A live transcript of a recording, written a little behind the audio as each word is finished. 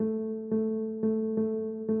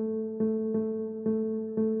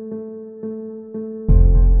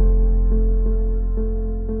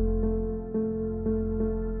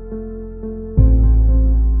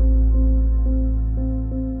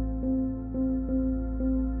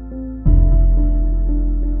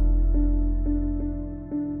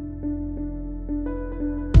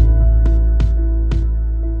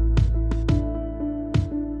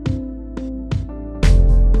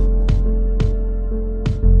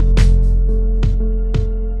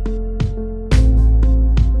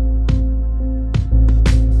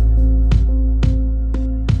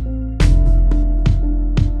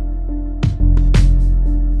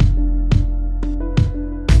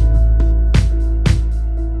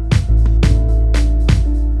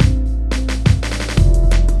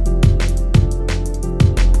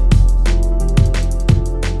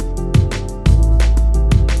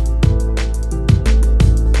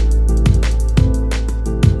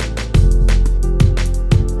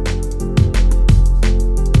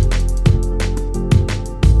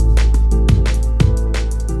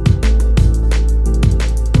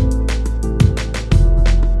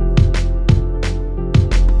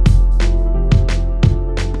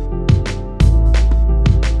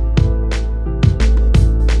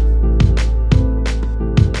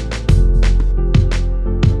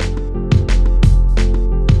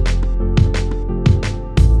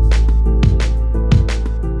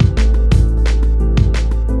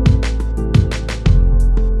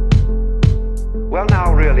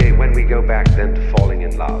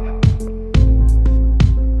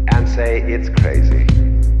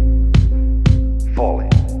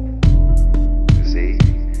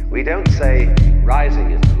we don't say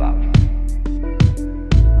rising into love.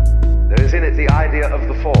 There is in it the idea of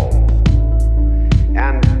the fall.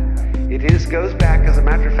 And it goes back, as a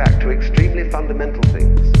matter of fact, to extremely fundamental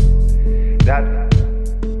things. That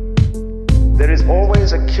there is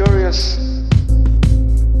always a curious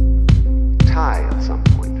tie at some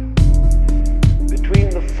point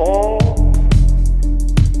between the fall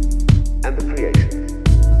and the creation.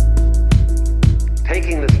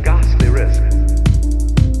 Taking this ghastly risk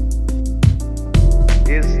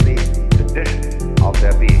is the condition of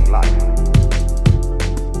there being life.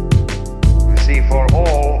 You see, for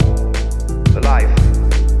all, the life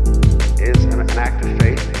is an act of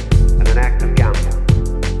faith and an act of gamble.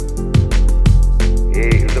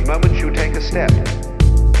 The moment you take a step,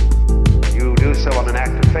 you do so on an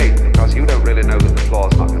act of faith because you don't really know that the floor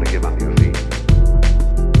is not going to give under your feet.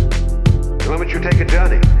 The moment you take a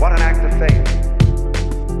journey, what an act of faith.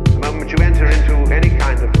 The moment you enter into any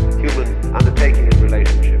kind of human undertaking and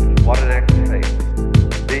relationship, what an act of faith.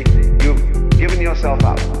 You've given yourself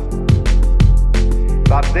up.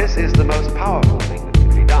 But this is the most powerful thing that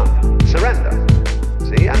can be done. Surrender.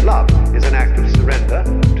 See, and love is an act of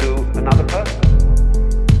surrender.